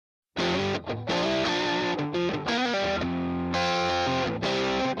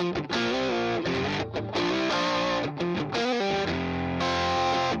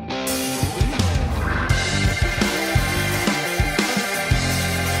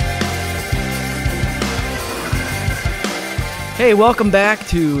Hey, welcome back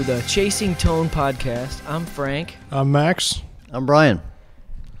to the Chasing Tone podcast. I'm Frank. I'm Max. I'm Brian.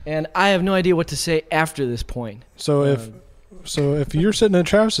 And I have no idea what to say after this point. So if you're sitting in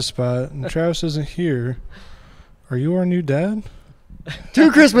Travis's spot and Travis isn't here, are you our new dad?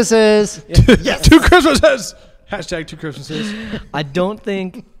 2 Christmases. Yes. 2 Christmases. Hashtag 2 Christmases. I don't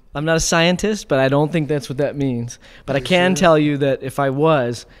think, I'm not a scientist, but I don't think that's what that means. But I can tell you that if I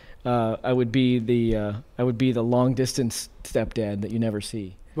was, I would be the long distance stepdad that you never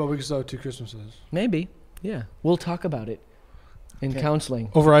see. Well, we can still have 2 Christmases. Maybe, yeah. We'll talk about it in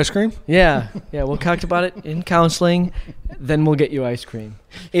counseling. Over ice cream? Yeah, we'll talk about it in counseling. Then we'll get you ice cream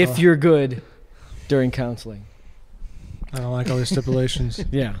if you're good during counseling. I don't like all these stipulations.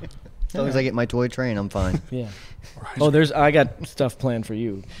 Yeah. As long as I get my toy train, I'm fine. Yeah. I got stuff planned for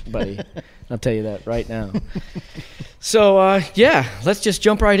you, buddy. I'll tell you that right now. So, let's just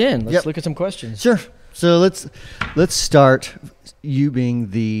jump right in. Let's look at some questions. Sure. So let's start. You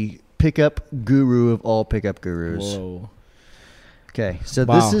being the pickup guru of all pickup gurus. Whoa. Okay. So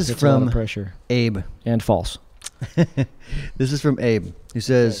Wow, this is that's a lot from of pressure. Abe. And false. This is from Abe, who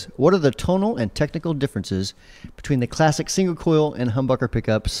says, "What are the tonal and technical differences between the classic single coil and humbucker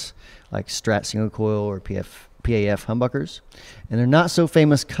pickups like Strat single coil or PAF humbuckers, and they're not so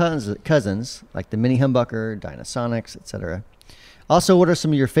famous cousins like the mini humbucker, Dynasonics, etc.? Also, what are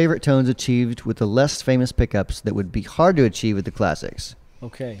some of your favorite tones achieved with the less famous pickups that would be hard to achieve with the classics?"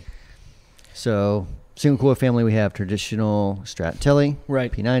 Okay. So, single coil family, we have traditional Strat Telly, Right.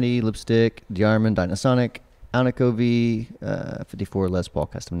 P90, Lipstick, Diarman, Dynasonic, Alnico V, 54 Les Paul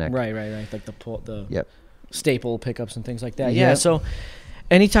custom neck. Right. Like the Yep. staple pickups and things like that. Yep. Yeah, so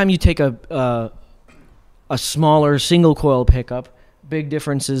anytime you take a smaller single coil pickup, big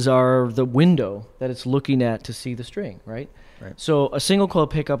differences are the window that it's looking at to see the string, right? Right. So a single coil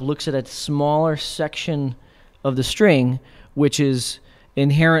pickup looks at a smaller section of the string, which is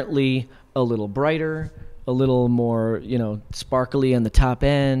inherently a little brighter, a little more, sparkly on the top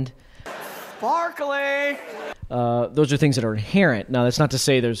end. Sparkly! Those are things that are inherent. Now, that's not to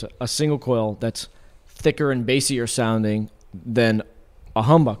say there's a single coil that's thicker and bassier sounding than a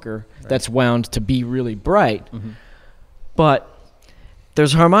humbucker that's wound to be really bright. Mm-hmm. But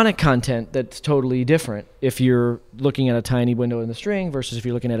there's harmonic content that's totally different if you're looking at a tiny window in the string versus if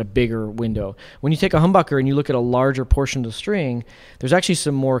you're looking at a bigger window. When you take a humbucker and you look at a larger portion of the string, there's actually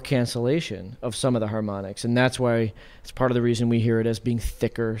some more cancellation of some of the harmonics, and that's why it's part of the reason we hear it as being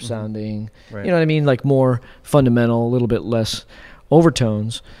thicker sounding. Right. You know what I mean? Like more fundamental, a little bit less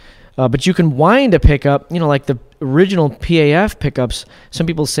overtones. But you can wind a pickup, like the original PAF pickups, some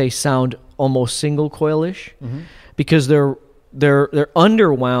people say sound almost single coil-ish because they're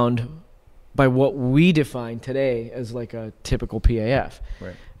underwound by what we define today as like a typical PAF.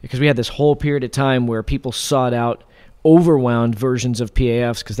 Right. Because we had this whole period of time where people sought out overwound versions of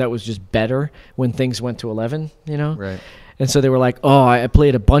PAFs because that was just better when things went to 11, Right. And so they were like, oh, I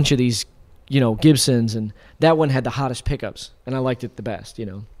played a bunch of these, Gibsons, and that one had the hottest pickups, and I liked it the best,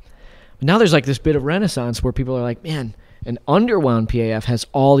 But now there's like this bit of renaissance where people are like, man, an underwound PAF has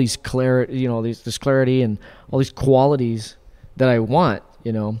all these clarity, this clarity and all these qualities that I want,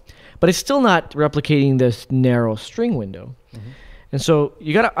 but it's still not replicating this narrow string window. Mm-hmm. And so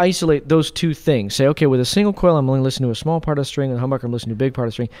you got to isolate those two things. Say, okay, with a single coil, I'm only listening to a small part of the string, and a humbucker, I'm listening to a big part of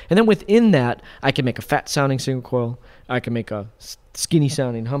the string. And then within that, I can make a fat-sounding single coil. I can make a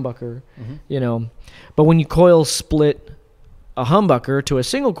skinny-sounding humbucker, But when you coil split a humbucker to a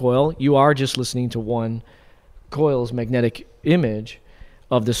single coil, you are just listening to one coil's magnetic image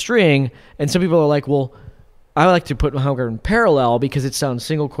of the string. And some people are like, well, I like to put my humbucker in parallel because it sounds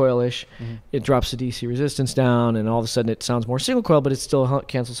single coil-ish. Mm-hmm. It drops the DC resistance down, and all of a sudden it sounds more single coil, but it still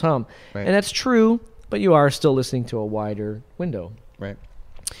cancels hum. Right. And that's true, but you are still listening to a wider window. Right.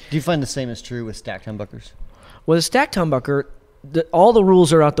 Do you find the same is true with stacked humbuckers? Well, the stacked humbucker, all the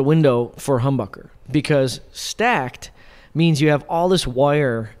rules are out the window for humbucker because stacked means you have all this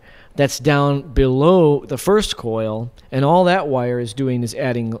wire that's down below the first coil, and all that wire is doing is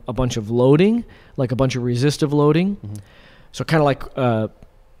adding a bunch of loading, like a bunch of resistive loading. Mm-hmm. So kind of like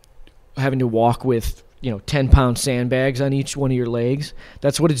having to walk with 10-pound sandbags on each one of your legs.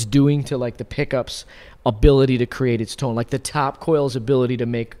 That's what it's doing to like the pickup's ability to create its tone. Like the top coil's ability to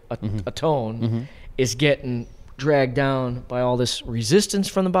make a tone is getting dragged down by all this resistance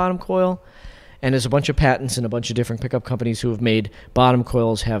from the bottom coil. And there's a bunch of patents and a bunch of different pickup companies who have made bottom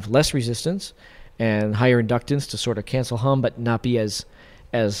coils have less resistance and higher inductance to sort of cancel hum, but not be as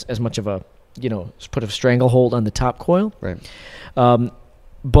much of a put a stranglehold on the top coil. Right.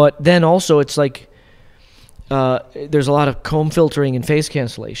 But then also it's like there's a lot of comb filtering and phase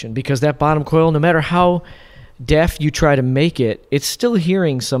cancellation because that bottom coil, no matter how deaf you try to make it, it's still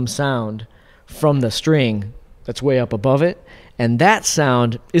hearing some sound from the string that's way up above it, and that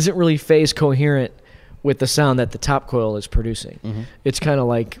sound isn't really phase coherent with the sound that the top coil is producing. It's kind of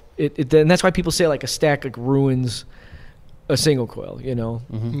like and that's why people say like a stack like ruins a single coil, you know.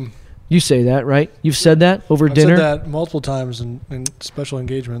 You say that, right? You've said that over dinner? I've said that multiple times in special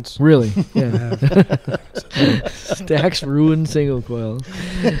engagements. Really? Yeah. Stacks ruin single coils.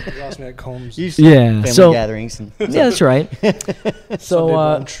 You lost me at Combs. Yeah. Family gatherings. And Yeah, that's right. Sunday So,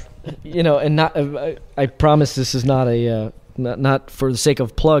 brunch. you know, and not, I promise this is not a, not for the sake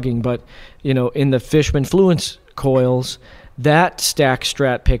of plugging, but, you know, in the Fishman Fluence coils, that stack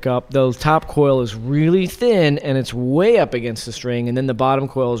strat pickup, the top coil is really thin and it's way up against the string, and then the bottom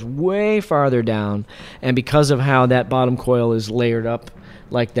coil is way farther down. And because of how that bottom coil is layered up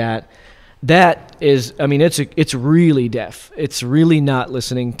like that, that is, I mean, it's really deaf. It's really not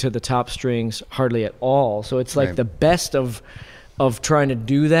listening to the top strings hardly at all. So it's like Right. the best of trying to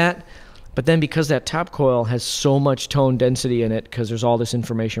do that. But then because that top coil has so much tone density in it, because there's all this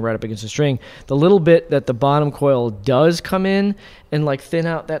information right up against the string, the little bit that the bottom coil does come in and like thin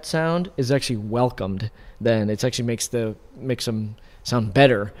out that sound is actually welcomed. Then it actually makes them sound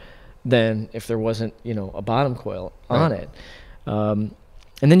better than if there wasn't, you know, a bottom coil on it.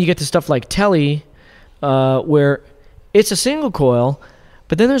 And then you get to stuff like Telly, where it's a single coil,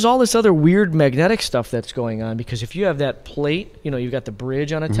 but then there's all this other weird magnetic stuff that's going on, because if you have that plate, you know, you've got the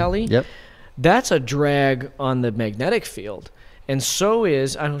bridge on a Telly, Yep. that's a drag on the magnetic field. And so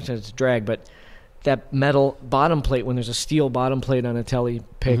is, I don't know if it's a drag, but that metal bottom plate, when there's a steel bottom plate on a Telly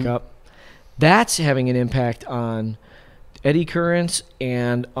pickup, that's having an impact on eddy currents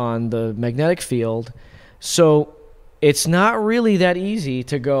and on the magnetic field. So it's not really that easy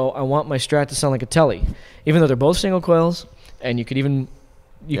to go, I want my Strat to sound like a Telly, even though they're both single coils, and you could even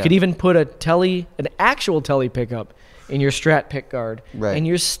put an actual Telly pickup in your Strat pick guard, Right. and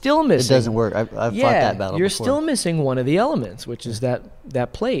you're still missing. It doesn't work. I've fought that battle You're before. still missing one of the elements, which is that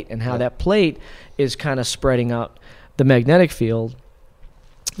plate, and how that plate is kind of spreading out the magnetic field.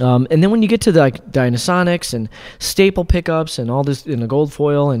 And then when you get to the like Dynasonics and staple pickups and all this in the gold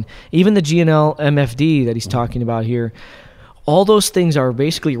foil, and even the G&L MFD that he's talking about here, all those things are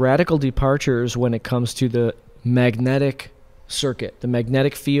basically radical departures when it comes to the magnetic circuit, the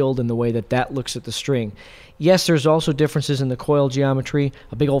magnetic field, and the way that looks at the string. Yes, there's also differences in the coil geometry.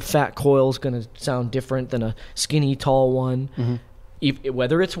 A big old fat coil is going to sound different than a skinny tall one.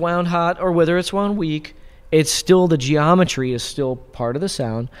 Whether it's wound hot or whether it's wound weak, it's still, the geometry is still part of the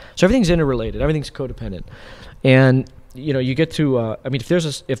sound. So everything's interrelated. Everything's codependent. And you know, you get to I mean, if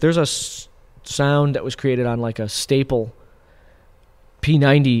there's a sound that was created on like a staple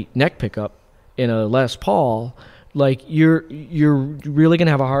P90 neck pickup in a Les Paul, like you're really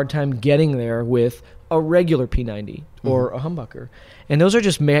gonna have a hard time getting there with a regular P90 or a humbucker. And those are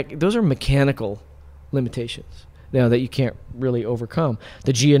just those are mechanical limitations now that you can't really overcome.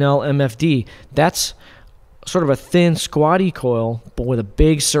 The G&L MFD, that's sort of a thin squatty coil but with a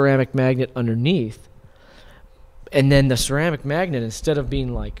big ceramic magnet underneath. And then the ceramic magnet, instead of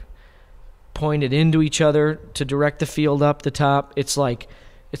being like pointed into each other to direct the field up the top, it's like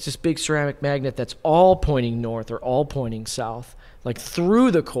it's this big ceramic magnet that's all pointing north or all pointing south, like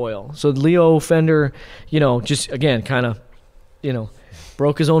through the coil. So Leo Fender, you know, just again kind of, you know,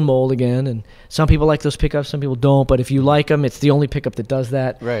 broke his own mold again. And some people like those pickups, some people don't. But if you like them, it's the only pickup that does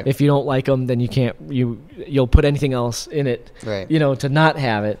that. Right. If you don't like them, then you'll put anything else in it, Right. you know, to not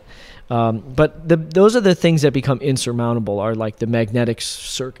have it. But those are the things that become insurmountable, are like the magnetic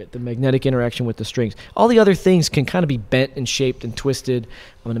circuit, the magnetic interaction with the strings. All the other things can kind of be bent and shaped and twisted.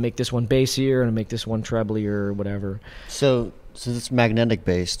 I'm going to make this one bassier, I'm going to make this one treblier or whatever. So it's magnetic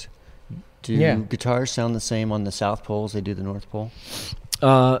based. Do guitars sound the same on the South Pole as they do the North Pole?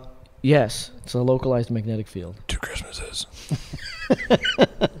 Yes, it's a localized magnetic field. 2 Christmases.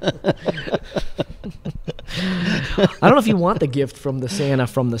 I don't know if you want the gift from the Santa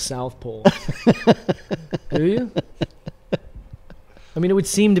from the South Pole. Do you? I mean, it would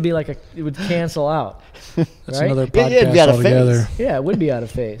seem to be like it would cansel out. That's right? another Yeah, it'd be podcast out of altogether. phase. Yeah, it would be out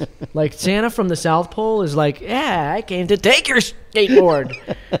of phase. Like Santa from the South Pole is like, yeah, I came to take your skateboard,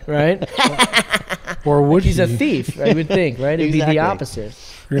 right? Or would He's a he? thief, I would think, right? It'd be Exactly. the opposite.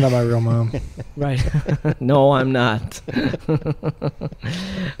 You're not my real mom. Right. No, I'm not.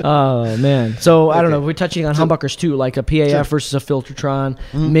 Oh, man. So, I don't know. We're touching on humbuckers, too, like a PAF versus a Filtertron,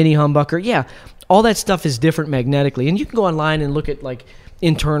 mini humbucker. Yeah, all that stuff is different magnetically. And you can go online and look at, like,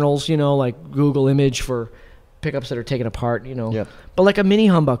 internals, you know, like Google image for pickups that are taken apart, you know. Yep. But like a mini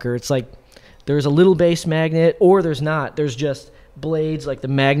humbucker, it's like there's a little base magnet, or there's not. There's just blades. Like the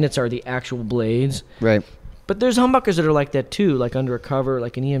magnets are the actual blades. Right. But there's humbuckers that are like that too, like under a cover,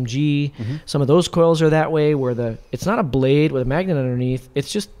 like an EMG. Some of those coils are that way, where it's not a blade with a magnet underneath.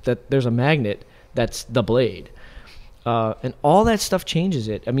 It's just that there's a magnet that's the blade, and all that stuff changes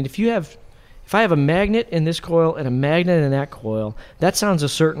it. I mean, if I have a magnet in this coil and a magnet in that coil, that sounds a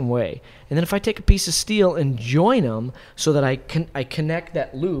certain way. And then if I take a piece of steel and join them so that I connect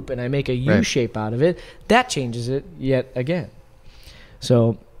that loop and I make a U shape out of it, that changes it yet again.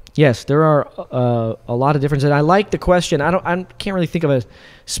 So yes, there are a lot of differences. And I like the question. I can't really think of a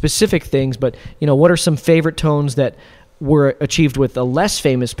specific things, but what are some favorite tones that were achieved with the less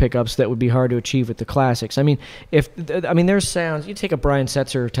famous pickups that would be hard to achieve with the classics? I mean, there's sounds. You take a Brian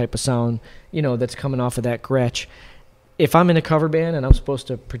Setzer type of sound, that's coming off of that Gretsch. If I'm in a cover band and I'm supposed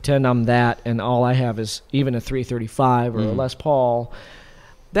to pretend I'm that, and all I have is even a 335 or a Les Paul,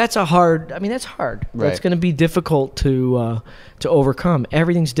 that's hard. Right. That's going to be difficult to overcome.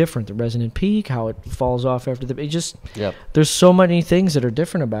 Everything's different. The resonant peak, how it falls off after there's so many things that are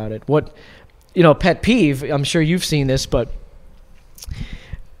different about it. Pet peeve, I'm sure you've seen this, but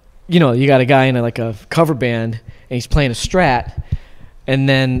you got a guy in a cover band and he's playing a Strat, and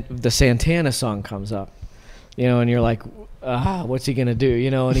then the Santana song comes up, and you're like, what's he gonna do?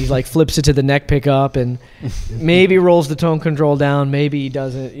 And he's like flips it to the neck pickup and maybe rolls the tone control down, maybe he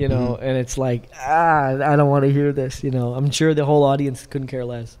doesn't, and it's like, I don't want to hear this. I'm sure the whole audience couldn't care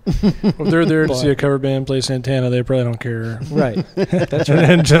less. If they're there to see a cover band play Santana, they probably don't care. Right. That's right.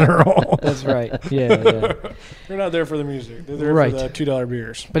 In general. That's right. Yeah. They're not there for the music. They're there for the $2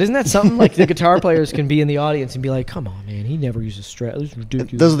 beers. But isn't that something like the guitar players can be in the audience and be like, come on, man, he never uses Strat. This is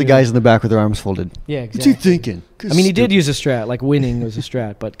ridiculous. Those are the guys in the back with their arms folded. Yeah, exactly. What's he thinking? I mean, he did use a Strat, like Winning was a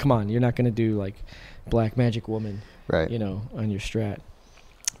Strat, but come on, you're not going to do like Black Magic Woman, right? On your Strat.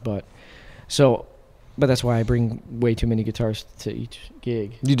 But that's why I bring way too many guitars to each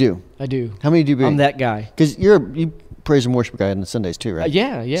gig. You do? I do. How many do you bring? I'm that guy. Because you praise and worship guy on the Sundays too, right?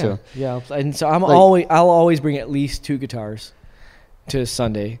 Yeah. And so I'll always bring at least 2 guitars to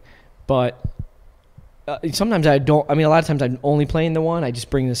Sunday, but sometimes I don't. I mean, a lot of times I'm only playing the one. I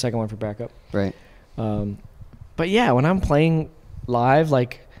just bring the second one for backup. Right. But yeah, when I'm playing live,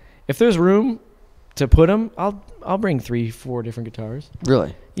 like if there's room to put them, I'll bring 3-4 different guitars.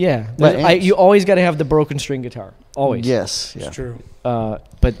 Really? Yeah. You always got to have the broken string guitar. Always. Yes. It's true.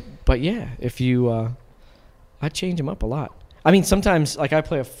 But yeah, if you, I change them up a lot. I mean, sometimes like I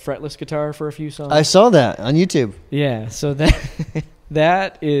play a fretless guitar for a few songs. I saw that on YouTube. Yeah. So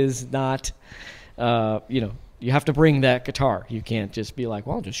that is not, you have to bring that guitar. You can't just be like,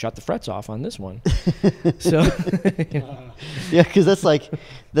 well, I'll just shut the frets off on this one. So, yeah, because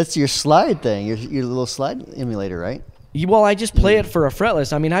that's your slide thing, your little slide emulator, right? Well, I just play it for a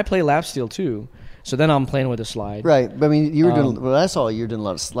fretless. I mean, I play lap steel too, so then I'm playing with a slide. Right, but I mean, you were doing. Well, I saw you were doing a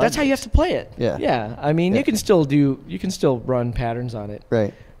lot of slide. That's how you have to play it. Yeah, yeah. I mean, you can still run patterns on it.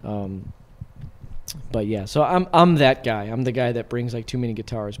 Right. But yeah, so I'm that guy. I'm the guy that brings like too many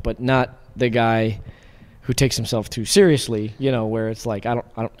guitars, but not the guy who takes himself too seriously, where it's like, I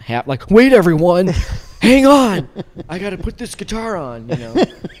don't have, like, wait, everyone, hang on, I got to put this guitar on,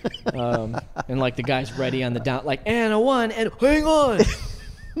 and like the guy's ready on the down, like, and a 1, and hang on.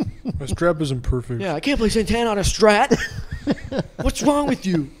 My Strat isn't perfect. Yeah, I can't play Santana on a Strat. What's wrong with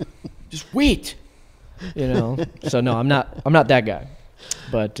you? Just wait, So no, I'm not that guy,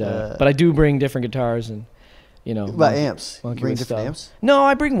 but I do bring different guitars and. About amps. You bring different amps? No,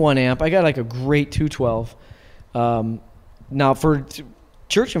 I bring 1 amp. I got like a great 212. Now for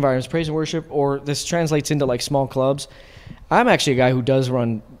church environments, praise and worship, or this translates into like small clubs, I'm actually a guy who does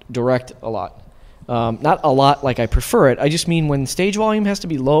run direct a lot. Not a lot like I prefer it. I just mean when stage volume has to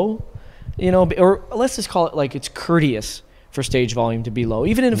be low, or let's just call it like it's courteous for stage volume to be low,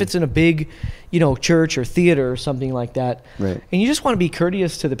 even if it's in a big, church or theater or something like that. Right. And you just want to be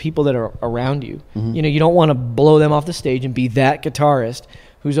courteous to the people that are around you. You don't want to blow them off the stage and be that guitarist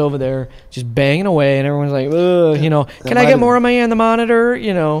who's over there just banging away, and everyone's like, ugh, can I get more of my hand on the monitor?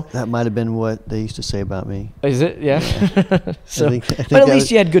 That might have been what they used to say about me. Is it? Yeah. So, I think but at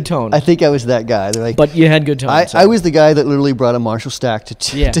least you had good tone. I think I was that guy. They're like, but you had good tone. I was the guy that literally brought a Marshall stack to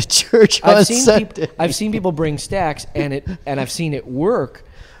church on Sunday. I've seen people bring stacks, and I've seen it work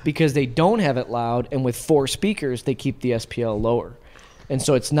because they don't have it loud, and with 4 speakers, they keep the SPL lower. And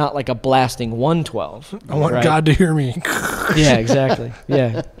so it's not like a blasting 112. I want God to hear me. Yeah, exactly.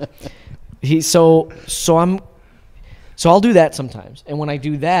 Yeah. So I'll do that sometimes. And when I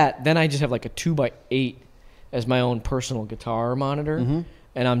do that, then I just have like a 2x8 as my own personal guitar monitor. And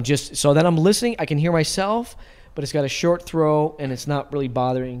then I'm listening. I can hear myself, but it's got a short throw, and it's not really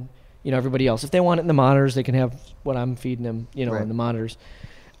bothering, everybody else. If they want it in the monitors, they can have what I'm feeding them, in the monitors.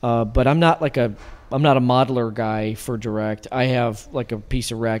 But I'm not a modeler guy for direct. I have like a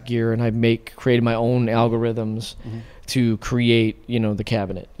piece of rack gear, and I created my own algorithms to create, the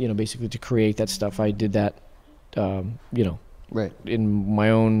cabinet. Basically to create that stuff. I did that, Right. in my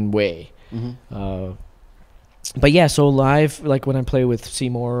own way. But yeah, so live, like when I play with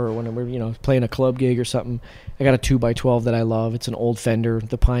Seymour or when we're, playing a club gig or something, I got a 2x12 that I love. It's an old Fender.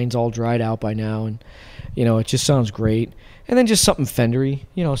 The pine's all dried out by now, and, it just sounds great. And then just something Fendery,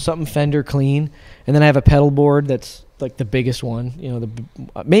 something Fender clean. And then I have a pedal board that's like the biggest one.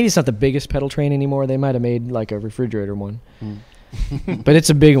 Maybe it's not the biggest pedal train anymore. They might have made like a refrigerator one. But it's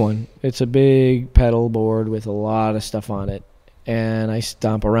a big one. It's a big pedal board with a lot of stuff on it. And I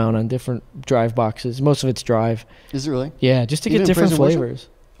stomp around on different drive boxes. Most of it's drive. Is it really? Yeah, just to Even get different Praise and Worship? flavors.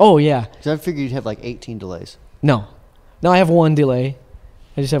 Oh, yeah. So I figured you'd have like 18 delays. No, I have one delay.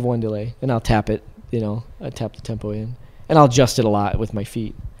 I just have one delay, and I'll tap it. I tap the tempo in, and I'll adjust it a lot with my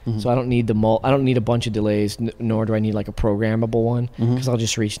feet. So I don't need I don't need a bunch of delays, nor do I need like a programmable one, because I'll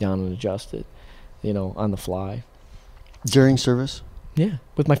just reach down and adjust it, on the fly. During service? Yeah,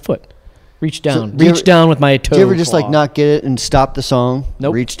 with my foot. Reach down. do you Reach down with my toe. Do you ever just claw. like not get it and stop the song?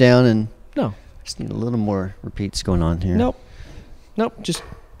 Nope. Reach down and No. just need a little more repeats going on here. Nope. Just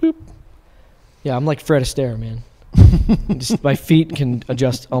boop. Yeah, I'm like Fred Astaire, man. Just my feet can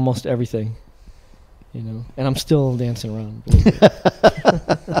adjust almost everything, and I'm still dancing around. Believe me.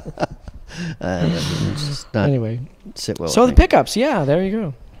 It's just not Anyway, sit well. so with the me. pickups, yeah, there you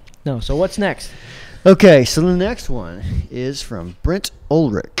go. No, so what's next? Okay, so the next one is from Brent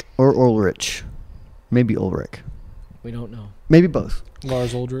Ulrich or Ulrich, maybe Ulrich, We don't know. maybe both.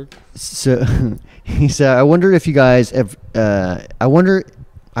 Lars Ulrich. So he said, I wondered if you guys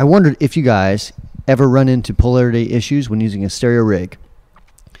ever run into polarity issues when using a stereo rig.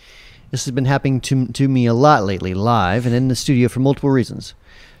 This has been happening to me a lot lately, live and in the studio, for multiple reasons.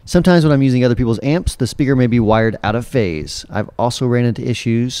 Sometimes when I'm using other people's amps, the speaker may be wired out of phase. I've also ran into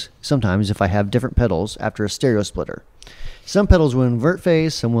issues sometimes if I have different pedals after a stereo splitter. Some pedals will invert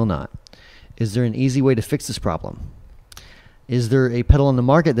phase, some will not. Is there an easy way to fix this problem? Is there a pedal on the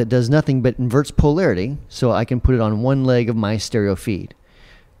market that does nothing but inverts polarity so I can put it on one leg of my stereo feed?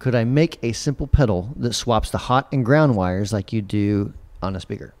 Could I make a simple pedal that swaps the hot and ground wires like you do on a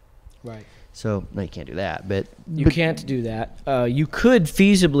speaker? Right. So, no, you can't do that, but You can't do that. You could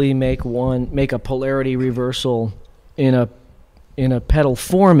feasibly make a polarity reversal in a pedal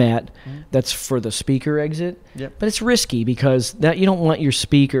format that's for the speaker exit. Yep. But it's risky because that you don't want your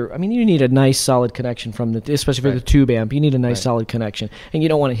speaker. I mean, you need a nice solid connection from especially for the Right. tube amp. You need a nice Right. solid connection, and you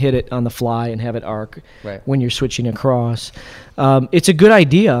don't want to hit it on the fly and have it arc Right. when you're switching across. It's a good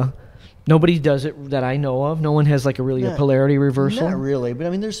idea. Nobody does it that I know of. No one has like a polarity reversal. Not really, but I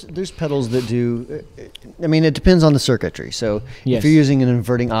mean, there's pedals that do. I mean, it depends on the circuitry. So Yes. if you're using an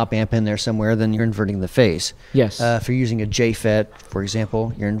inverting op amp in there somewhere, then you're inverting the phase. Yes. If you're using a JFET, for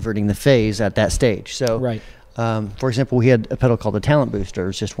example, you're inverting the phase at that stage. So, Right. For example, we had a pedal called the Talent Booster. It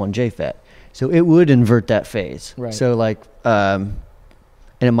was just one JFET, so it would invert that phase. Right. So like, and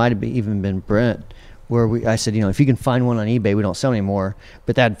it might have even been Brent, where I said, if you can find one on eBay, we don't sell anymore,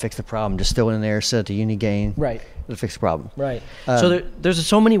 but that'd fix the problem. Just throw it in there, set it to Unigain. Right. It'll fix the problem. Right. So there's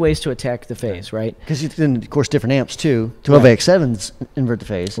so many ways to attack the phase, right? Because then, of course, different amps too. 12AX7s invert the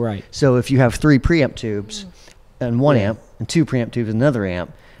phase. Right. So if you have 3 preamp tubes and one Yeah. amp and 2 preamp tubes and another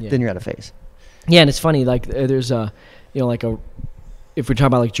amp, Yeah. then you're out of phase. Yeah, and it's funny. Like there's if we're talking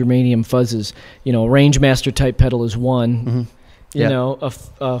about like germanium fuzzes, range master type pedal is 1. Yeah.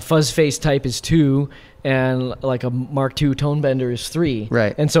 A fuzz face type is 2, and like a Mark II tone bender is 3.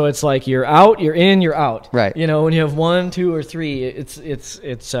 Right. And so it's like you're out, you're in, you're out. Right. When you have 1, 2, or 3,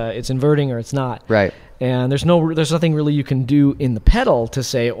 it's inverting or it's not. Right. And there's nothing really you can do in the pedal to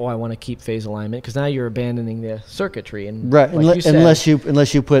say, oh, I want to keep phase alignment, because now you're abandoning the circuitry. And Right. like you said, unless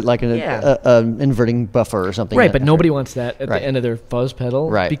you put like an inverting buffer or something. right, but nobody wants that at Right. the end of their fuzz pedal,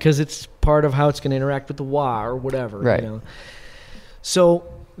 Right. because it's part of how it's going to interact with the wah or whatever. Right. So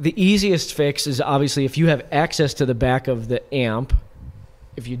the easiest fix is obviously if you have access to the back of the amp,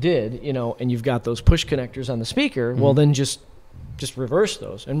 if you did, and you've got those push connectors on the speaker, well, then just reverse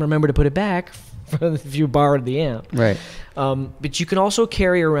those and remember to put it back if you borrowed the amp. Right. But you can also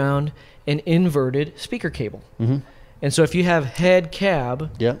carry around an inverted speaker cable. And so if you have head cab,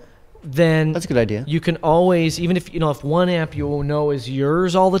 Yeah. then That's a good idea. you can always, even if if one amp you know is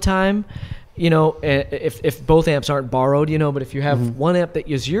yours all the time, if both amps aren't borrowed, but if you have one amp that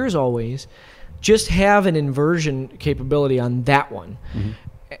is yours always, just have an inversion capability on that one.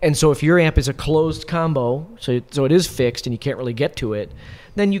 And so if your amp is a closed combo, so it is fixed and you can't really get to it,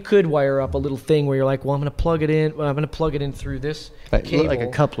 then you could wire up a little thing where you're like, well, I'm going to plug it in. Well, I'm going to plug it in through this cable. Like a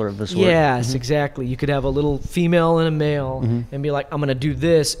coupler of the sort. Yes, exactly. You could have a little female and a male and be like, I'm going to do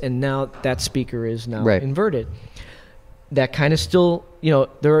this, and now that speaker is now inverted. That kind of still,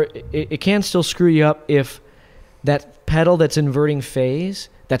 it can still screw you up if that pedal that's inverting phase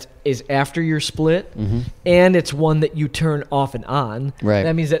that is after your split, and it's one that you turn off and on. Right.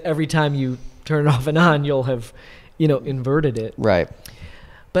 That means that every time you turn it off and on, you'll have, inverted it. Right.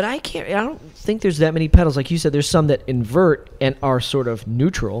 But I don't think there's that many pedals. Like you said, there's some that invert and are sort of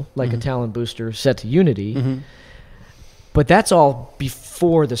neutral, like a Talon booster set to unity. But that's all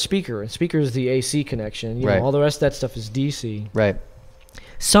before the speaker. And speaker is the AC connection. You know, all the rest of that stuff is DC. Right.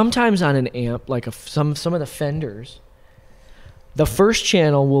 Sometimes on an amp, like some of the Fenders, the first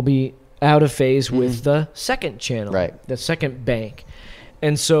channel will be out of phase with the second channel, the second bank.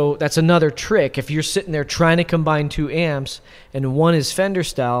 And so that's another trick. If you're sitting there trying to combine two amps and one is Fender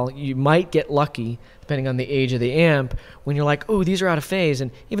style, you might get lucky, depending on the age of the amp, when you're like, oh, these are out of phase. And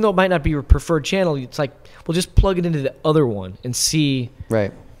even though it might not be your preferred channel, it's like, well, just plug it into the other one and see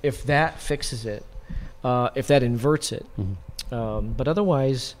if that fixes it, if that inverts it. But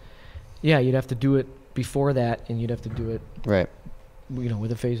otherwise, you'd have to do it before that, and you'd have to do it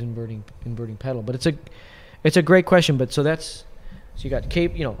with a phase inverting pedal. But it's a great question. But so you got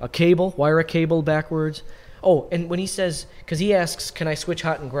a cable, wire a cable backwards. Oh, and when he says, because he asks, can I switch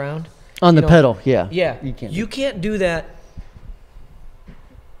hot and ground? On the pedal, Yeah. You can't do that.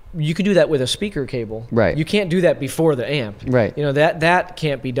 You can do that with a speaker cable. Right. You can't do that before the amp. Right. That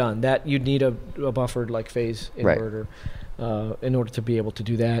can't be done. That you'd need a buffered like phase inverter in order to be able to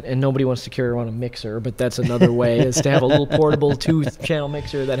do that. And nobody wants to carry around a mixer, but that's another way is to have a little portable 2-channel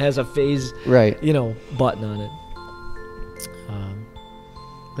mixer that has a phase button on it.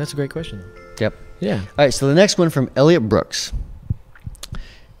 That's a great question, though. Yep. Yeah. All right, so the next one from Elliot Brooks.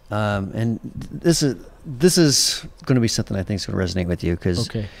 And this is going to be something I think is going to resonate with you because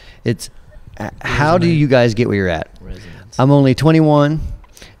it's how do you guys get where you're at? Resonance. I'm only 21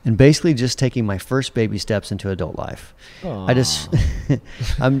 and basically just taking my first baby steps into adult life.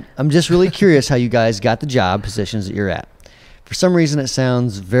 Aww. I'm just really curious how you guys got the job positions that you're at. For some reason, it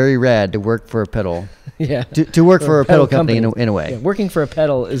sounds very rad to work for a pedal. To work for a pedal company in a way. Yeah, working for a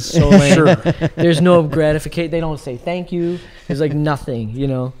pedal is so lame. There's no gratification. They don't say thank you. There's like nothing, You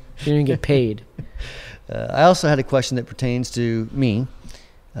don't even get paid. I also had a question that pertains to me,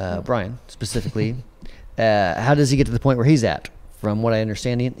 Brian, specifically. How does he get to the point where he's at? From what I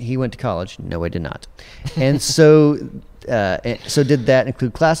understand, he went to college. No, I did not. And so did that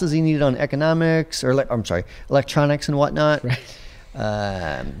include classes he needed on economics or electronics and whatnot? Right.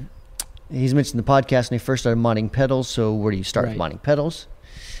 He's mentioned the podcast when he first started modding pedals. So where do you start with modding pedals?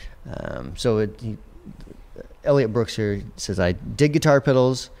 Elliot Brooks here says, I dig guitar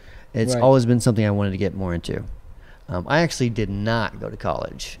pedals. It's always been something I wanted to get more into. I actually did not go to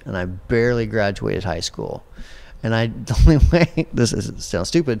college, and I barely graduated high school. And the only way, sounds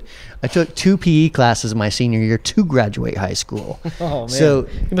stupid, I took 2 PE classes my senior year to graduate high school. Oh, man. So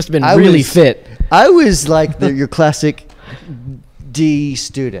you must have been really fit. I was like your classic D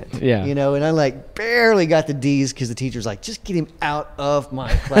student. Yeah. And I barely got the D's because the teacher's like, just get him out of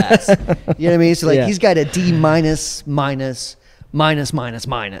my class. You know what I mean? So he's got a D minus. Right.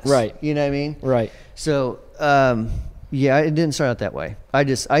 You know what I mean? Right. So, it didn't start out that way.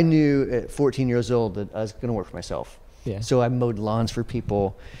 I knew at 14 years old that I was going to work for myself. Yeah. So I mowed lawns for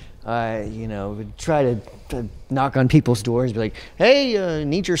people. I, would try to knock on people's doors, be like, "Hey,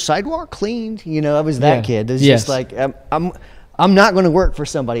 need your sidewalk cleaned?" I was that kid. It's just like I'm not going to work for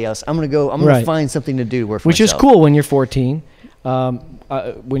somebody else. I'm going to find something to do to work for myself. Which is cool when you're 14.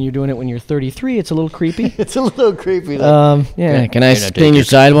 When you're doing it when you're 33, it's a little creepy. It's a little creepy. Can I clean your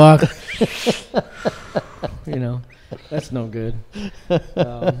sidewalk? That's no good.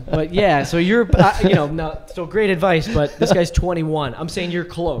 But yeah, so you're, so great advice, but this guy's 21. I'm saying you're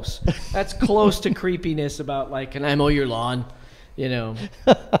close. That's close to creepiness about can I mow your lawn? Yeah.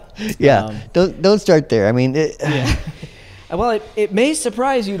 Don't start there. I mean, Well, it may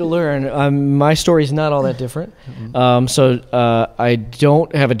surprise you to learn. My story's not all that different. I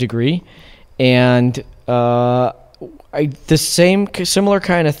don't have a degree, and similar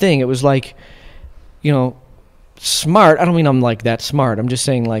kind of thing. It was smart. I don't mean I'm that smart. I'm just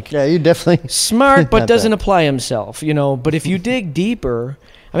saying you're definitely smart, but doesn't apply himself. But if you dig deeper,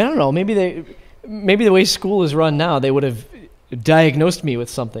 I don't know. Maybe the way school is run now, they would have diagnosed me with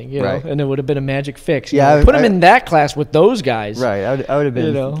something, you know, Right. and it would have been a magic fix. Yeah, You know, put him in that class with those guys. Right. I would have been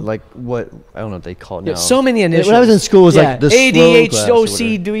You know? like what I don't know what they call it now. Yeah, so many initials. When I was in school, it was like the A, D, slow H, class O, or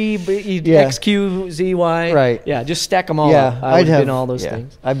C, whatever. D, B, Yeah. X, Q, Z, Y. Right. Yeah, just stack them all Yeah, up. I would have been all those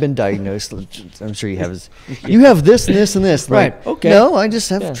things. I've been diagnosed. I'm sure you have. You have this and this and this. Like, Right, okay. No, I just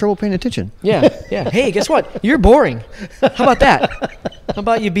have Yeah. trouble paying attention. Yeah, yeah. Hey, guess what? You're boring. How about that? How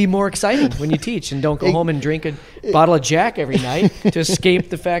about you be more exciting when you teach and don't go home and drink a bottle of Jack every night to escape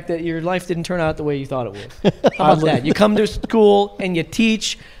the fact that your life didn't turn out the way you thought it would? How about that? You come to school and you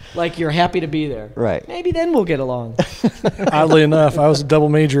teach like you're happy to be there. Right. Maybe then we'll get along. Oddly enough, I was a double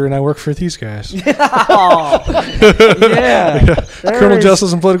major and I work for these guys. Oh, yeah. Criminal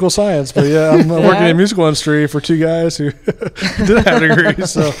justice and political science. But yeah, I'm working in the musical industry for two guys who didn't have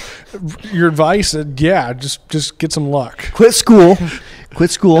degrees. So your advice, just get some luck. Quit school. Quit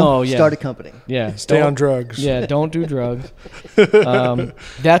school. Oh, yeah. Start a company. Yeah. Stay on drugs. Yeah, don't do drugs.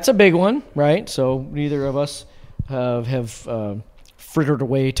 That's a big one, right? So neither of us have frittered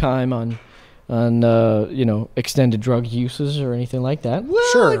away time on extended drug uses or anything like that. Well,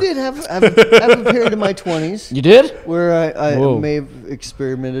 Sure. I did have a period in my 20s You did? where I Whoa. may have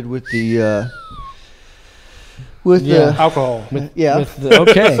experimented with the Alcohol. yeah.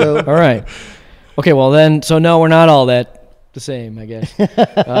 Okay. So- All right. Okay. Well, then, so no, we're not all that the same, I guess.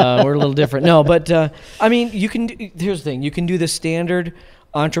 We're a little different. No, but I mean, here's the thing: you can do the standard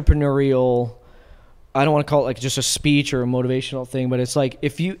entrepreneurial. I don't want to call it like just a speech or a motivational thing, but it's like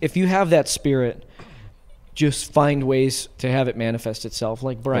if you have that spirit, just find ways to have it manifest itself,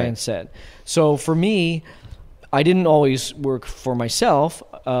 like Brian Right. said. So for me, I didn't always work for myself,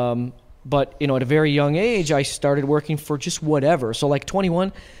 but at a very young age, I started working for just whatever. So like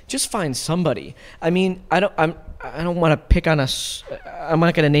 21, just find somebody. I mean, I don't want to pick on I'm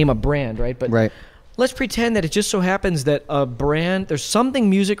not going to name a brand, right? But Right. let's pretend that it just so happens that a brand, there's something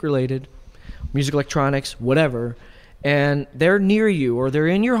music related, music electronics, whatever, and they're near you or they're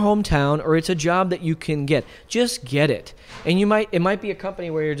in your hometown or it's a job that you can get. Just get it. And it might be a company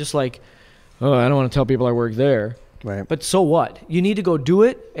where you're just like, oh, I don't want to tell people I work there. Right. But so what? You need to go do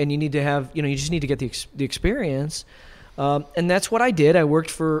it, and you need to have, you just need to get the experience. And that's what I did. I worked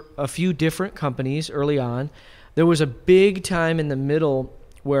for a few different companies early on. There was a big time in the middle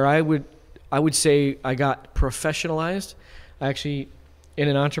where I would say I got professionalized. Actually, in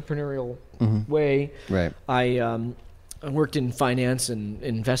an entrepreneurial way. Right. I worked in finance and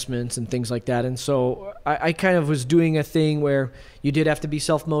investments and things like that. And so I kind of was doing a thing where you did have to be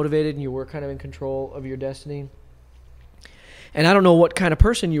self-motivated and you were kind of in control of your destiny. And I don't know what kind of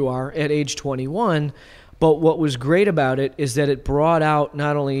person you are at age 21, but what was great about it is that it brought out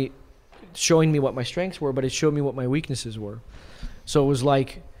not only showing me what my strengths were, but it showed me what my weaknesses were. So it was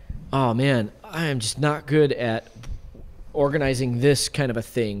like, oh man, I am just not good at organizing this kind of a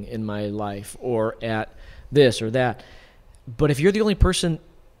thing in my life or at this or that. But if you're the only person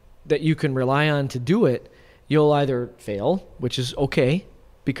that you can rely on to do it, you'll either fail, which is okay,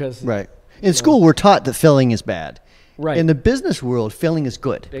 because Right. In school, we're taught that failing is bad. Right. In the business world, failing is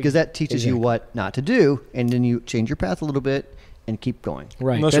good because that teaches you Exactly. what not to do, and then you change your path a little bit and keep going.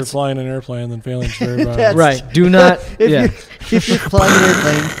 right, Unless you're that's- flying an airplane, then failing's very bad. That's- right. Do not. yeah. If you're flying an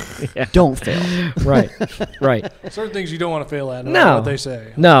airplane, Yeah. don't fail. Right. Right. Certain things you don't want to fail at, no No. matter what they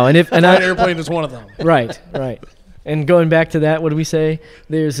say. No, and Flying an airplane is one of them. right. And going back to that, what do we say?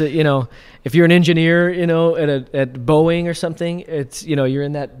 There's a, if you're an engineer, at Boeing or something, it's, you're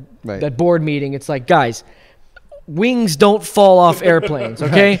in that Right. that board meeting. It's like, guys, wings don't fall off airplanes,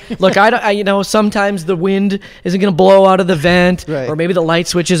 okay? Look, sometimes the wind isn't going to blow out of the vent, Right. or maybe the light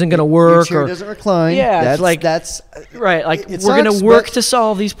switch isn't going to Your work, chair or doesn't recline. Yeah, it's that's right, like it we're going sucks, to work but- to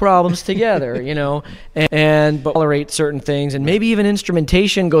solve these problems together, and tolerate certain things, and maybe even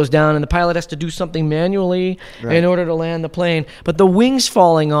instrumentation goes down, and the pilot has to do something manually Right. in order to land the plane. But the wings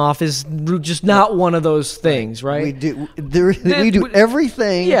falling off is just not one of those things, right? we do. We do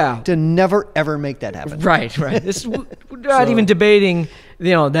everything Yeah. to never ever make that happen. Right. This we're not even debating,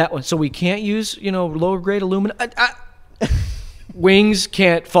 that one. So we can't use, lower grade aluminum. Wings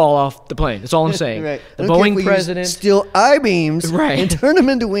can't fall off the plane. That's all I'm saying. Right. The I don't care if Boeing we use president. steel I-beams Right. and turn them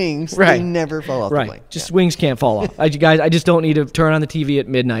into wings. Right. They never fall off the Right. plane. Just wings can't fall off. I just don't need to turn on the TV at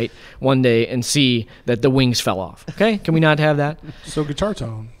midnight one day and see that the wings fell off. Okay? Can we not have that? So guitar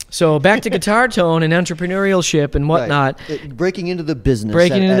tone. So back to guitar tone and entrepreneurship and whatnot. Right. Breaking into the business.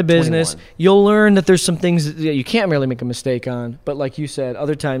 Breaking into the at business, 21. you'll learn that there's some things that you can't really make a mistake on. But like you said,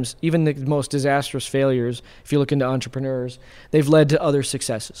 other times, even the most disastrous failures, if you look into entrepreneurs, they've led to other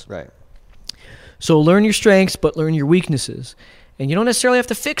successes. Right. So learn your strengths, but learn your weaknesses. And you don't necessarily have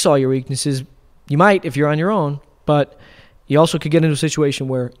to fix all your weaknesses. You might if you're on your own, but You also could get into a situation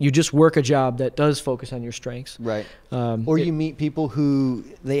where you just work a job that does focus on your strengths. Right. Or you meet people who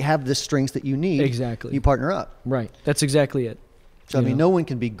they have the strengths that you need. Exactly. You partner up. Right. That's exactly it. So, I mean, no one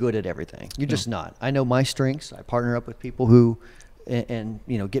can be good at everything. You're just not. I know my strengths. I partner up with people who, and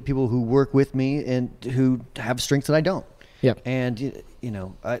you know, get people who work with me and who have strengths that I don't. Yeah. And, you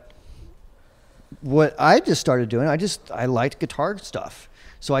know, what I just started doing, I liked guitar stuff.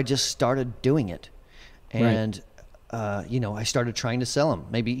 So I just started doing it. And, you know, I started trying to sell them.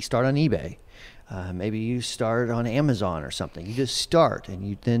 Maybe you start on eBay. Maybe you start on Amazon or something. You just start,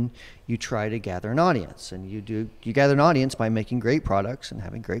 and then you try to gather an audience. And you gather an audience by making great products and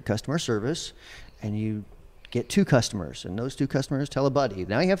having great customer service. And you get 2 customers, and those 2 customers tell a buddy.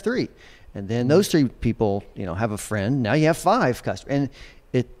 Now you have 3. And then those 3 people, you know, have a friend. Now you have 5 customers. And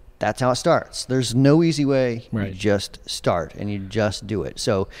that's how it starts. There's no easy way. Right. You just start, and you just do it.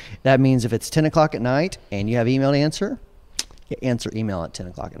 So that means if it's 10 o'clock at night and you have email to answer, you answer email at 10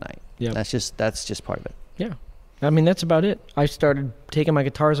 o'clock at night. Yeah. That's just part of it. Yeah. I mean, that's about it. I started taking my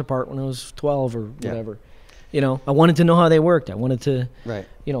guitars apart when I was 12 or whatever. You know, I wanted to know how they worked. I wanted to,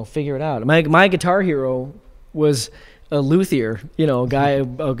 you know, figure it out. My guitar hero was a luthier, you know,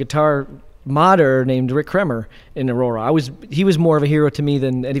 a guitar modder named Rick Kremer in Aurora. He was more of a hero to me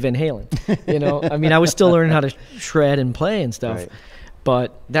than Eddie Van Halen. You know, I mean, I was still learning how to shred and play and stuff. Right.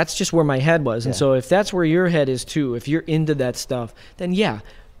 But that's just where my head was. And so if that's where your head is too, if you're into that stuff, then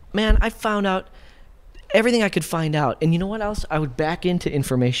man, I found out everything I could find out. And you know what else? I would back into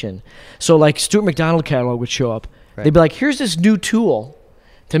information. So like Stuart McDonald catalog would show up. Right. They'd be like, here's this new tool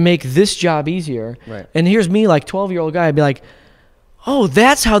to make this job easier. Right. And here's me, like 12-year-old guy, I'd be like, oh,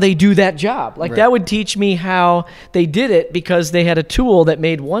 that's how they do that job. Like that would teach me how they did it because they had a tool that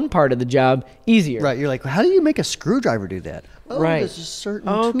made one part of the job easier. Right. You're like, well, how do you make a screwdriver do that? Oh, there's a certain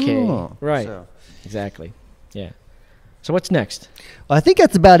tool. Right. So. Exactly. Yeah. So what's next? Well, I think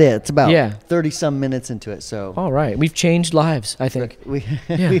that's about it. It's about 30-some minutes into it. So all right. We've changed lives, I think. We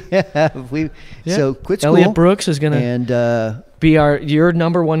have. So quit school. Elliot Brooks is going to be your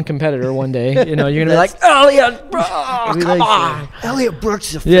number 1 competitor one day. You know, you're going to be like, Elliot Brooks, come on. Elliot Brooks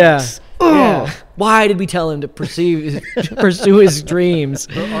is a flex. Yeah. Why did we tell him to pursue his dreams?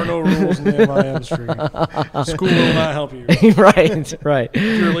 There are no rules in the MI industry. School will not help you. Right.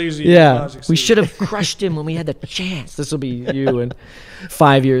 If you're lazy, we should have crushed him when we had the chance. This will be you in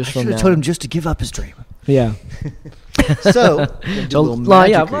 5 years from now. I should have told him just to give up his dream. Yeah. So,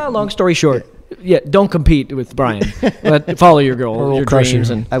 long story short. Yeah, don't compete with Brian. But follow your dreams.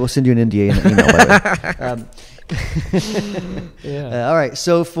 And I will send you an NDA in an email, by the way. All right.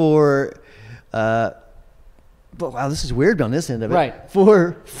 So for, wow, this is weird on this end of it. Right.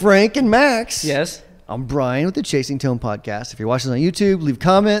 For Frank and Max. Yes. I'm Brian with the Chasing Tone Podcast. If you're watching us on YouTube, leave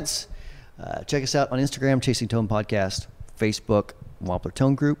comments. Check us out on Instagram, Chasing Tone Podcast, Facebook, Wampler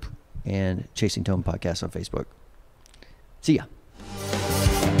Tone Group, and Chasing Tone Podcast on Facebook. See ya.